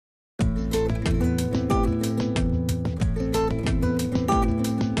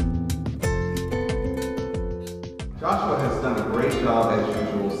Joshua has done a great job,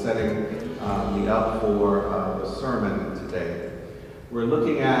 as usual, setting me up for the sermon today. We're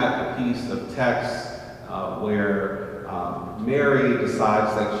looking at a piece of text where Mary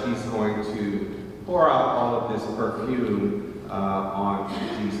decides that she's going to pour out all of this perfume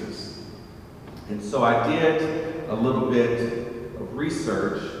on Jesus. And so I did a little bit of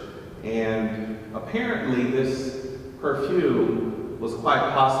research, and apparently this perfume was quite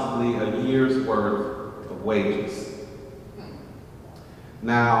possibly a year's worth of wages.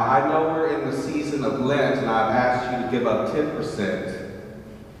 Now, I know we're in the season of Lent, and I've asked you to give up 10%,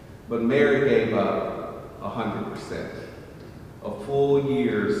 but Mary gave up 100%, a full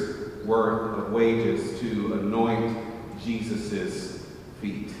year's worth of wages to anoint Jesus'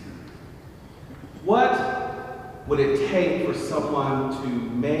 feet. What would it take for someone to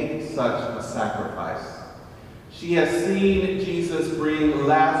make such a sacrifice? She has seen Jesus bring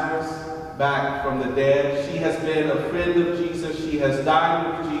Lazarus back from the dead. She has been a friend of Jesus. She has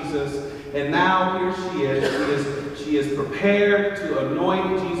dined with Jesus. And now here she is. She is prepared to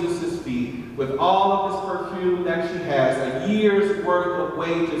anoint Jesus' feet with all of this perfume that she has, a year's worth of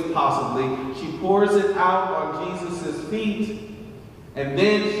wages possibly. She pours it out on Jesus' feet. And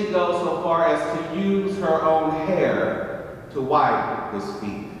then she goes so far as to use her own hair to wipe his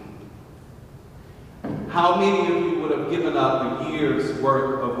feet. How many of you would have given up a year's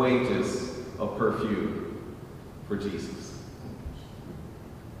worth of wages of perfume for Jesus?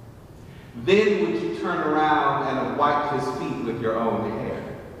 Then would you turn around and wipe his feet with your own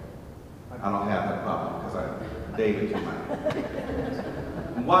hair? I don't have that problem because I dated too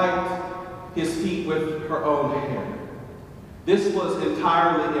much. Wiped his feet with her own hair. This was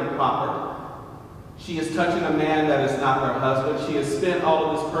entirely improper. She is touching a man that is not her husband. She has spent all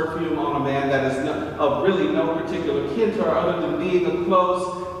of this perfume on a man that is of really no particular kin to her other than being a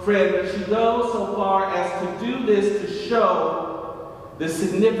close friend. But she goes so far as to do this to show the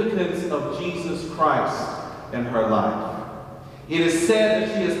significance of Jesus Christ in her life. It is said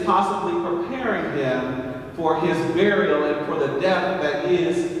that she is possibly preparing him for his burial and for the death that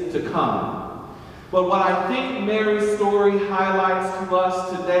is to come. But what I think Mary's story highlights to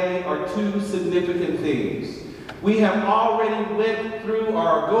us today are two significant things. We have already went through or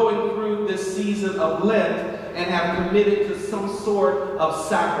are going through this season of Lent and have committed to some sort of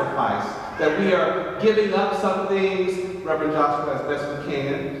sacrifice. That we are giving up some things, Reverend Joshua, as best we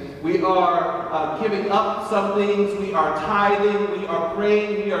can. We are giving up some things. We are tithing. We are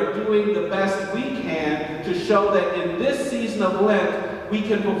praying. We are doing the best we can to show that in this season of Lent, we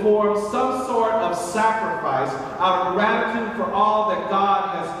can perform some sort of sacrifice out of gratitude for all that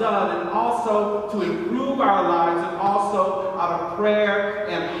God has done, and also to improve our lives, and also out of prayer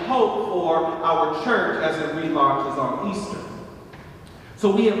and hope for our church as it relaunches on Easter.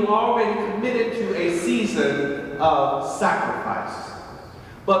 So we have already committed to a season of sacrifice.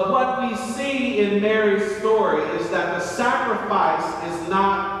 But what we see in Mary's story is that the sacrifice is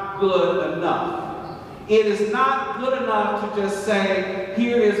not good enough. It is not good enough to just say,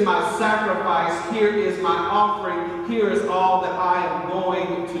 here is my sacrifice, here is my offering, here is all that I am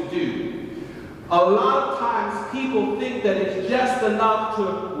going to do. A lot of times people think that it's just enough to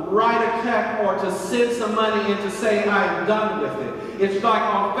write a check or to send some money and to say, I am done with it. It's like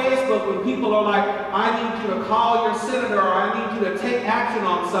on Facebook when people are like, I need you to call your senator, or I need you to take action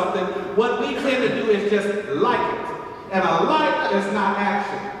on something. What we tend to do is just like it. And a like is not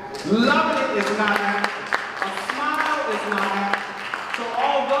action. Loving it is not action. Is not action. So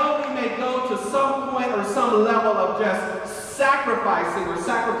although we may go to some point or some level of just sacrificing or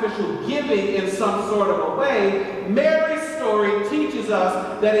sacrificial giving in some sort of a way, Mary's story teaches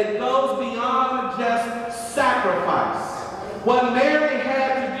us that it goes beyond just sacrifice. What Mary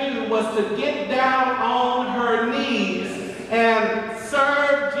had to do was to get down on her knees and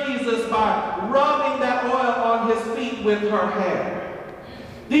serve Jesus by rubbing that oil on his feet with her hair.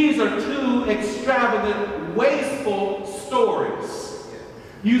 These are two extravagant, wasteful stories.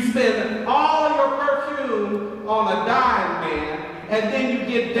 You spend all your perfume on a dying man, and then you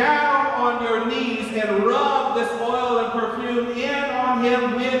get down on your knees and rub this oil and perfume in on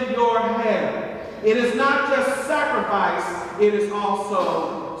him with your hair. It is not just sacrifice, it is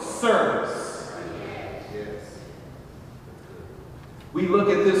also service. We look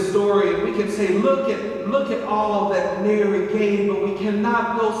at this story and we can say, look at all that Mary gave, but we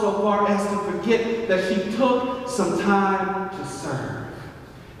cannot go so far as to forget that she took some time to serve.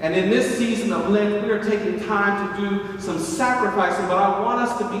 And in this season of Lent, we are taking time to do some sacrificing, but I want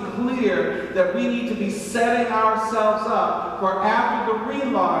us to be clear that we need to be setting ourselves up for after the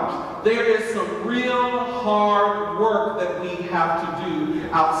relaunch, there is some real hard work that we have to do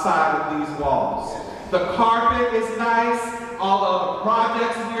outside of these walls. The carpet is nice. All of the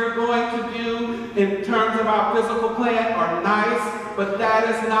projects we are going to do in terms of our physical plan are nice, but that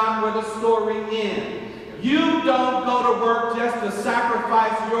is not where the story ends. You don't go to work just to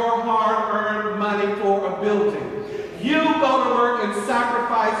sacrifice your hard-earned money for a building. You go to work and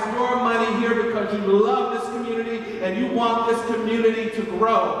sacrifice your money here because you love this community and you want this community to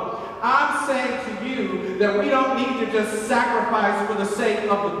grow. I'm saying to you that we don't need to just sacrifice for the sake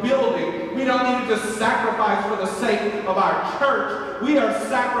of the building. We don't need to just sacrifice for the sake of our church. We are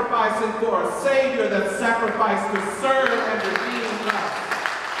sacrificing for a Savior that sacrificed to serve and redeem us.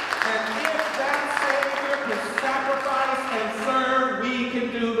 And if that Savior could sacrifice and serve, we can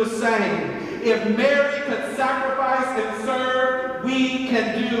do the same. If Mary could sacrifice and serve, we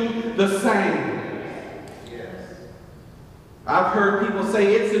can do the same. I've heard people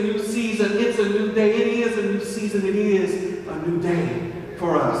say it's a new season, it's a new day. It is a new season, it is a new day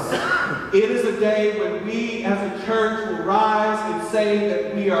for us. It is a day when we as a church will rise and say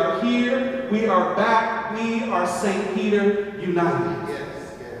that we are here, we are back, we are St. Peter united.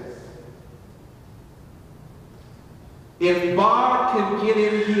 If Barb can get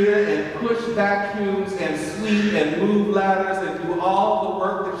in here and push vacuums and sweep and move ladders and do all the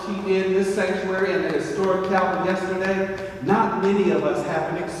work that she did in this sanctuary and the historic Calvary yesterday, not many of us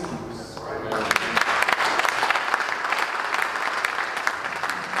have an excuse.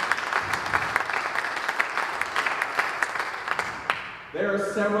 There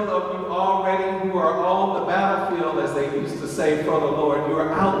are several of you already who are on the battlefield, as they used to say, for the Lord. You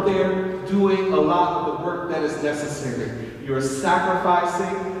are out there doing a lot of the work that is necessary. You are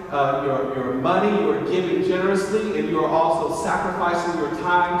sacrificing your money, you are giving generously, and you are also sacrificing your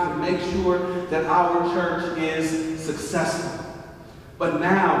time to make sure that our church is successful. But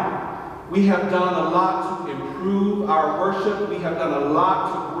now, we have done a lot to improve our worship. We have done a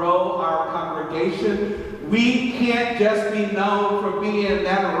lot to grow our congregation. We can't just be known for being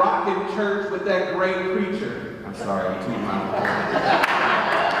that rocking church with that great preacher. I'm sorry, I'm too loud.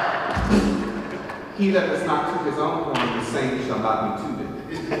 He that does not toot his own horn, the same shall not be tooted.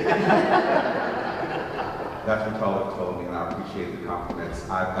 That's what Tulloch told me, and I appreciate the compliments.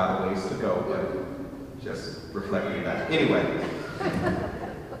 I've got a ways to go, but just reflecting that. Anyway,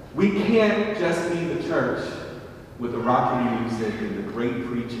 we can't just be the church with the rocking music and the great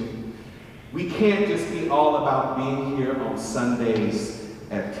preaching. We can't just be all about being here on Sundays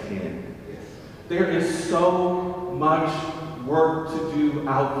at 10. There is so much work to do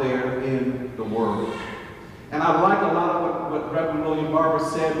out there in the world. And I like a lot of what Reverend William Barber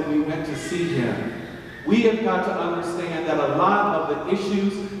said when we went to see him. We have got to understand that a lot of the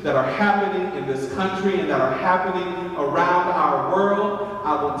issues that are happening in this country and that are happening around our world,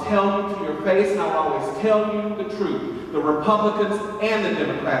 I will tell you to your face, and I will always tell you the truth. The Republicans and the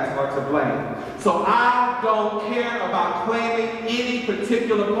Democrats are to blame. So I don't care about claiming any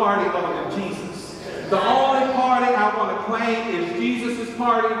particular party other than Jesus. The only party I want to claim is Jesus'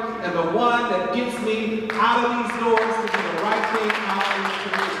 party, and the one that gets me out of these doors to do the right thing out in the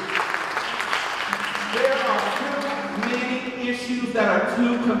community. There are too many issues that are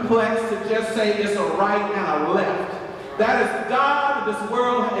too complex to just say it's a right and a left. That is God of this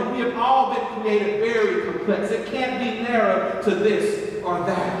world, and we have all been created very complex. It can't be narrowed to this or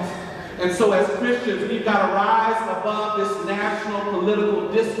that. And so as Christians, we've got to rise above this national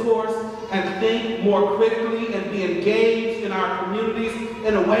political discourse and think more critically and be engaged in our communities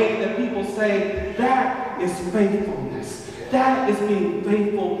in a way that people say, that is faithfulness. That is being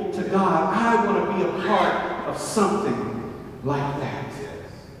faithful to God. I want to be a part of something like that.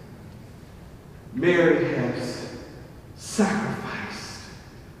 Mary has sacrificed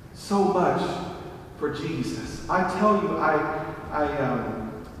so much for Jesus. I tell you,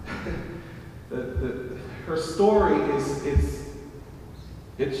 her story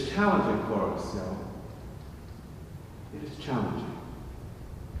it's challenging for us, y'all. It is challenging.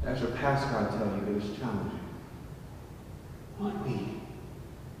 As your pastor, I tell you, it is challenging. Would we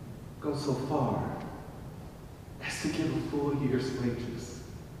go so far as to give a full year's wages?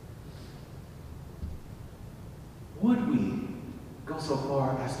 Would we go so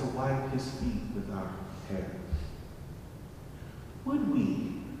far as to wipe his feet with our hair? Would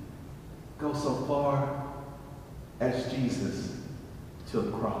we go so far as Jesus to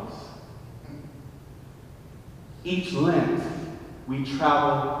the cross? Each Lent, we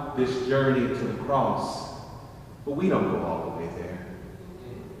travel this journey to the cross, but we don't go all the way there.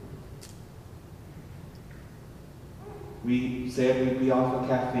 We said we'd be off of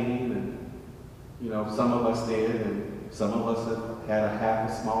caffeine, and some of us did, and some of us have had a half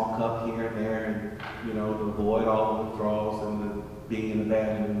a small cup here and there, and to avoid all the withdrawals and the being in a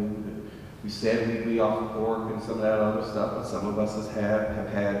bad mood. We said we'd be off pork and some of that other stuff, but some of us have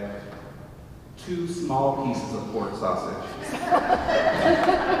had 2 small pieces of pork sausage.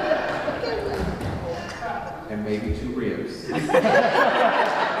 And maybe 2 ribs. It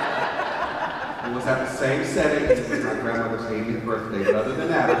was at the same setting. It was my grandmother's 80th birthday, but other than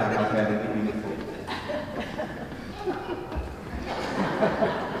that, I have not had any meat food.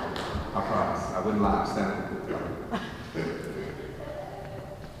 I promise. I wouldn't lie. I'm standing with you.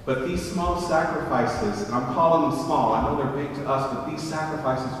 But these small sacrifices, and I'm calling them small, I know they're big to us, but these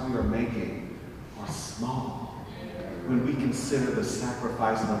sacrifices we are making are small when we consider the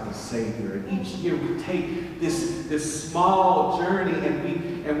sacrifice of the Savior. And each year we take this small journey,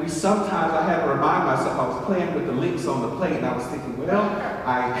 and we sometimes, I had to remind myself, I was playing with the links on the plate, and I was thinking, well,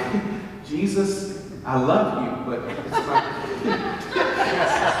 Jesus, I love you, but it's like,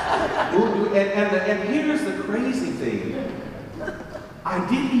 and here's the crazy thing. I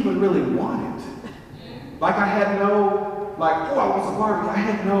didn't even really want it. Like I had no, I want some barbecue. I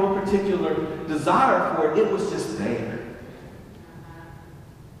had no particular desire for it. It was just there.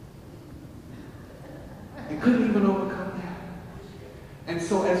 And couldn't even overcome that. And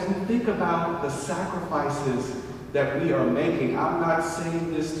so as we think about the sacrifices that we are making, I'm not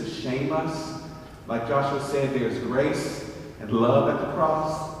saying this to shame us. Like Joshua said, there's grace and love at the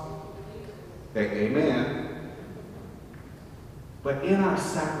cross. Amen. But in our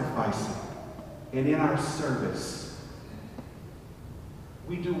sacrificing and in our service,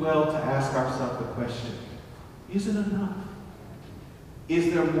 we do well to ask ourselves the question, is it enough?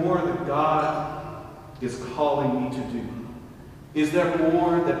 Is there more that God is calling me to do? Is there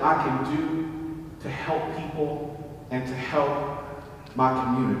more that I can do to help people and to help my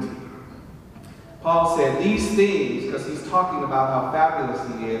community? Paul said these things, because he's talking about how fabulous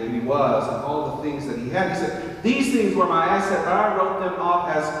he is and he was and all the things that he had. He said, these things were my asset, but I wrote them off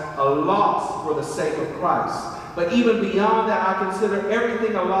as a loss for the sake of Christ. But even beyond that, I consider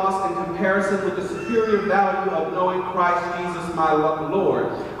everything a loss in comparison with the superior value of knowing Christ Jesus my Lord.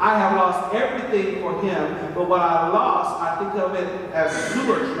 I have lost everything for him, but what I lost, I think of it as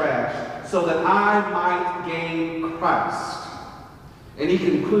sewer trash, so that I might gain Christ. And he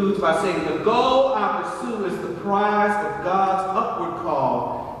concludes by saying, the goal I pursue is the prize of God's upward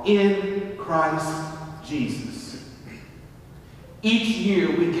call in Christ Jesus. Each year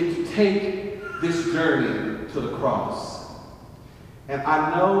we get to take this journey to the cross. And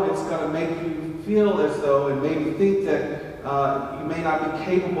I know it's going to make you feel as though and maybe think that you may not be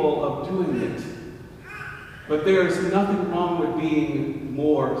capable of doing it. But there is nothing wrong with being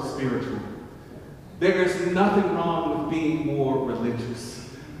more spiritual. There is nothing wrong with being more religious.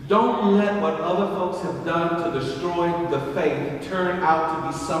 Don't let what other folks have done to destroy the faith turn out to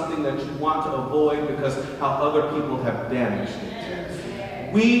be something that you want to avoid because how other people have damaged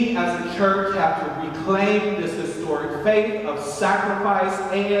it. We as a church have to reclaim this historic faith of sacrifice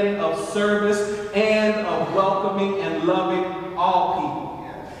and of service and of welcoming and loving all people.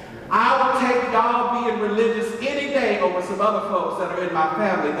 I will take y'all being religious any day over some other folks that are in my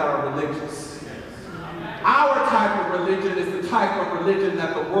family that are religious. Our type of religion is the type of religion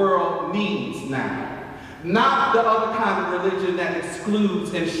that the world needs now. Not the other kind of religion that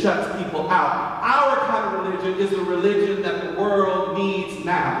excludes and shuts people out. Our kind of religion is the religion that the world needs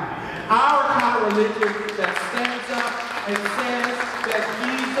now. Our kind of religion that stands up and says that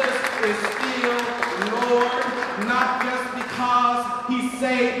Jesus is still Lord, not just because he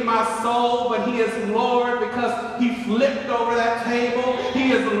saved my soul, but he is Lord because he flipped over that table.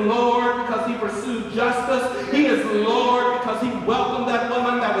 He is Lord because he pursued justice. He is Lord because he welcomed that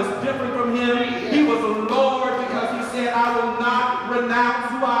woman that was different from him. He was Lord because he said, I will not renounce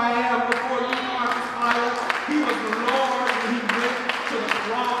who I am before you, Pontius Pilate. He was Lord when he went to the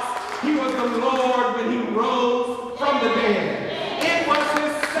cross. He was the Lord when he rose from the dead. It was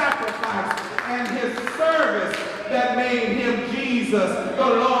his sacrifice and his service that made him Jesus, the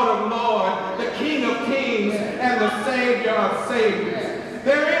Lord of Lords, the King of Kings, and the Savior of Saviors.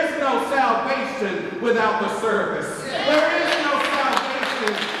 There is no salvation without the service. There is no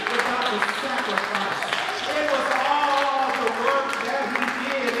salvation without the sacrifice. It was all of the work that he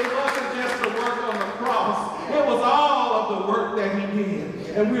did. It wasn't just the work on the cross. It was all of the work that he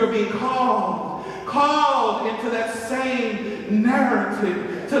did. And we are being called into that same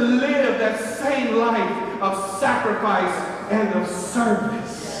narrative, to live that same life of sacrifice and of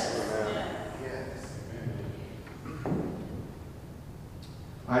service.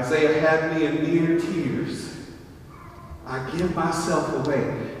 Isaiah had me in near tears. I give myself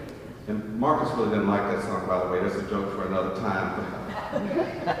away. And Marcus really didn't like that song, by the way. That's a joke for another time.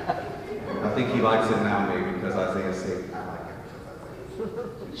 I think he likes it now, maybe, because Isaiah said, I like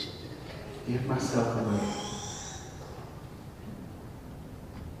it. give myself away.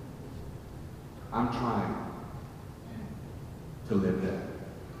 I'm trying to live that.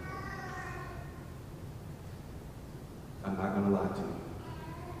 I'm not going to lie to you.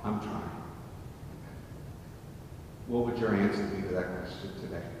 I'm trying. What would your answer be to that question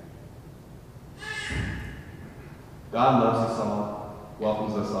today? God loves us all,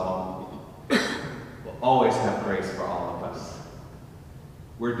 welcomes us all, will always have grace for all of us.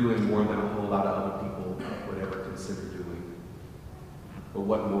 We're doing more than a whole lot of other people would ever consider doing. But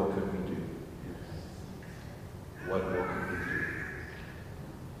what more could we do? What more could